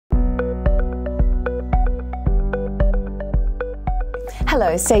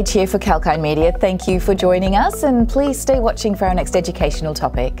Hello, Sage here for Kalkine Media. Thank you for joining us, and please stay watching for our next educational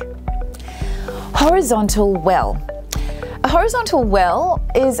topic. Horizontal well. A horizontal well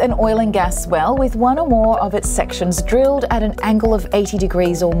is an oil and gas well with one or more of its sections drilled at an angle of 80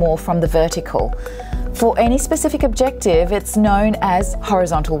 degrees or more from the vertical. For any specific objective, it's known as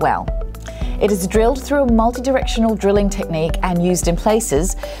horizontal well. It is drilled through a multi-directional drilling technique and used in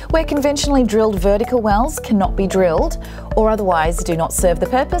places where conventionally drilled vertical wells cannot be drilled or otherwise do not serve the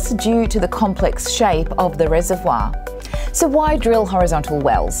purpose due to the complex shape of the reservoir. So why drill horizontal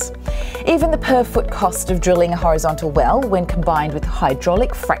wells? Even the per foot cost of drilling a horizontal well, when combined with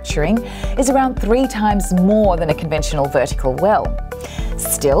hydraulic fracturing, is around 3 times more than a conventional vertical well.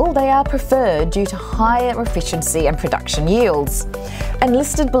 Still, they are preferred due to higher efficiency and production yields. And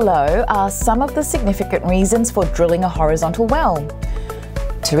listed below are some of the significant reasons for drilling a horizontal well.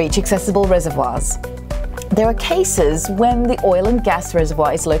 To reach accessible reservoirs. There are cases when the oil and gas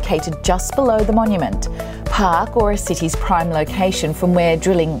reservoir is located just below the monument, park or a city's prime location from where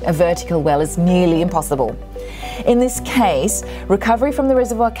drilling a vertical well is nearly impossible. In this case, recovery from the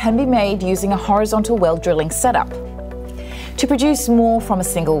reservoir can be made using a horizontal well drilling setup to produce more from a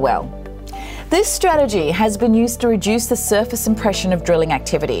single well. This strategy has been used to reduce the surface impression of drilling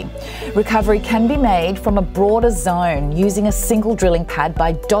activity. Recovery can be made from a broader zone using a single drilling pad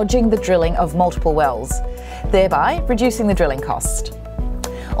by dodging the drilling of multiple wells, thereby reducing the drilling cost.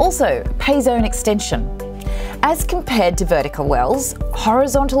 Also, pay zone extension. As compared to vertical wells,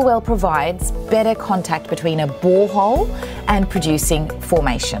 horizontal well provides better contact between a borehole and producing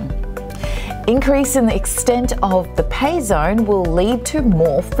formation. Increase in the extent of the pay zone will lead to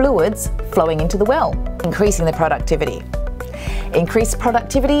more fluids flowing into the well, increasing the productivity. Increased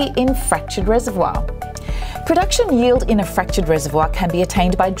productivity in fractured reservoir. Production yield in a fractured reservoir can be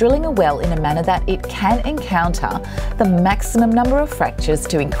attained by drilling a well in a manner that it can encounter the maximum number of fractures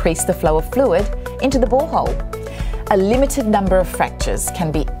to increase the flow of fluid into the borehole. A limited number of fractures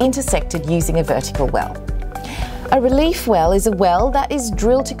can be intersected using a vertical well. A relief well is a well that is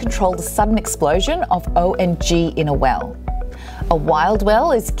drilled to control the sudden explosion of O and G in a well. A wild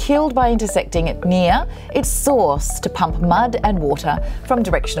well is killed by intersecting it near its source to pump mud and water from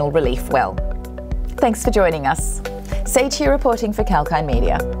directional relief well. Thanks for joining us. Sage here reporting for Kalkine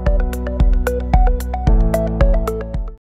Media.